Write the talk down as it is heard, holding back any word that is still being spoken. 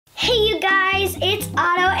Hey you guys, it's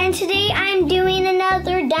Otto, and today I'm doing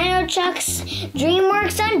another Dinotrux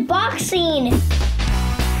DreamWorks unboxing.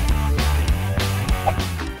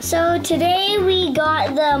 So today we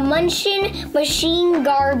got the Munchin Machine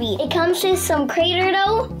Garby. It comes with some crater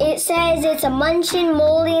dough. It says it's a Munchin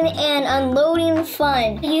molding and unloading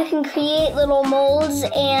fun. You can create little molds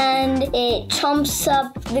and it chomps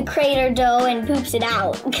up the crater dough and poops it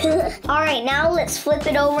out. Alright, now let's flip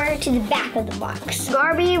it over to the back of the box.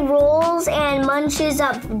 Garby rolls and munches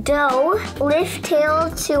up dough. Lift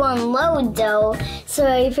tail to unload dough. So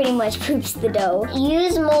he pretty much poops the dough.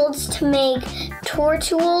 Use molds to make tour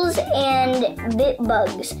tools and bit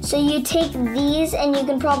bugs. So you take these and you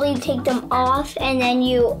can probably take them off and then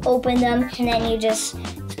you open them and then you just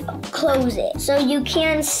close it. So you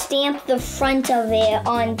can stamp the front of it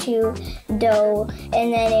onto dough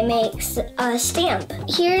and then it makes a stamp.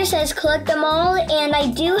 Here it says collect them all, and I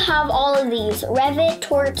do have all of these: Rev It,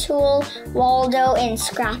 Tour Tool, Waldo, and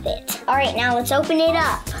Scrap It. Alright, now let's open it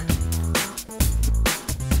up.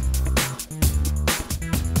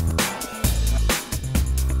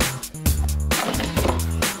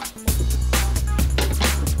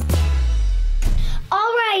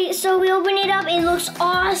 So we open it up, it looks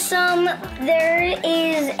awesome. There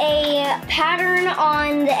is a pattern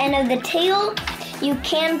on the end of the tail. You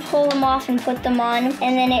can pull them off and put them on,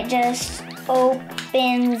 and then it just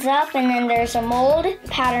opens up, and then there's a mold.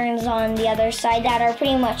 Patterns on the other side that are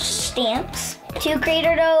pretty much stamps. 2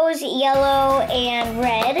 crater doughs, yellow and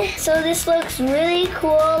red. So this looks really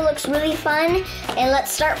cool, looks really fun, and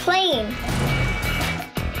let's start playing.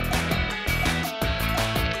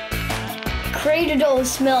 Crater dough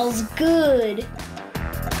smells good.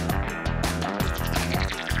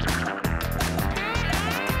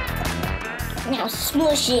 Now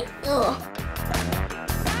smush it. Ugh.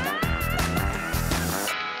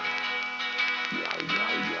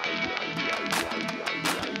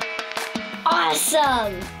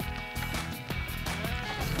 Awesome.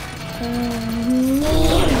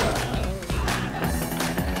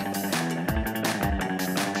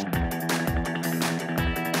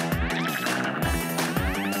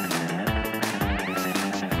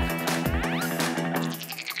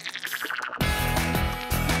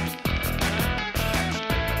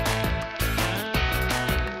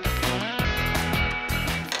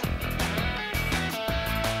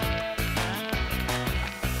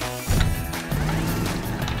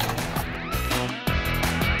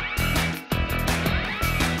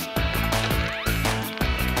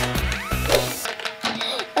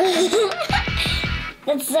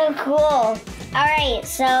 That's so cool. Alright,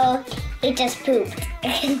 so it just pooped.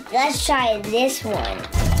 Let's try this one.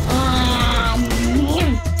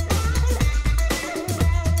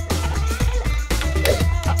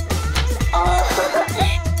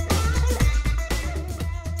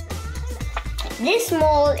 This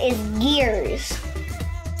mold is gears.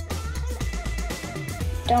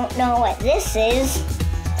 Don't know what this is.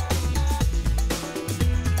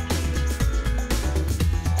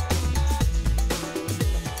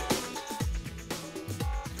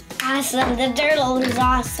 Awesome, the turtle is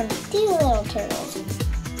awesome. These little turtles.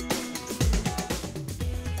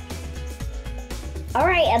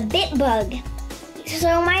 Alright, a bit bug.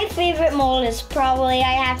 So my favorite mold is probably,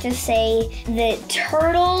 I have to say, the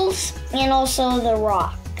turtles and also the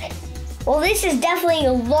rock. Well, this is definitely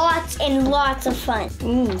lots and lots of fun.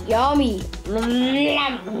 Yummy.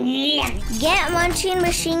 Get Munchin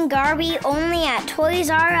Machine Garby only at Toys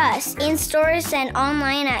R Us, in stores and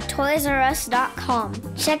online at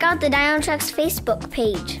toysrus.com. Check out the Dinotrux Facebook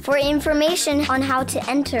page for information on how to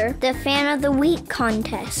enter the Fan of the Week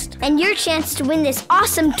contest and your chance to win this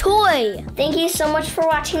awesome toy. Thank you so much for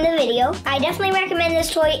watching the video. I definitely recommend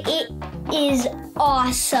this toy. It is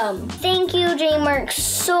awesome. Thank you, DreamWorks,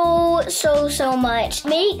 so much.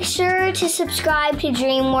 Make sure to subscribe to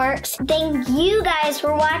DreamWorks. Thank you guys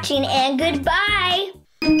for watching, and goodbye.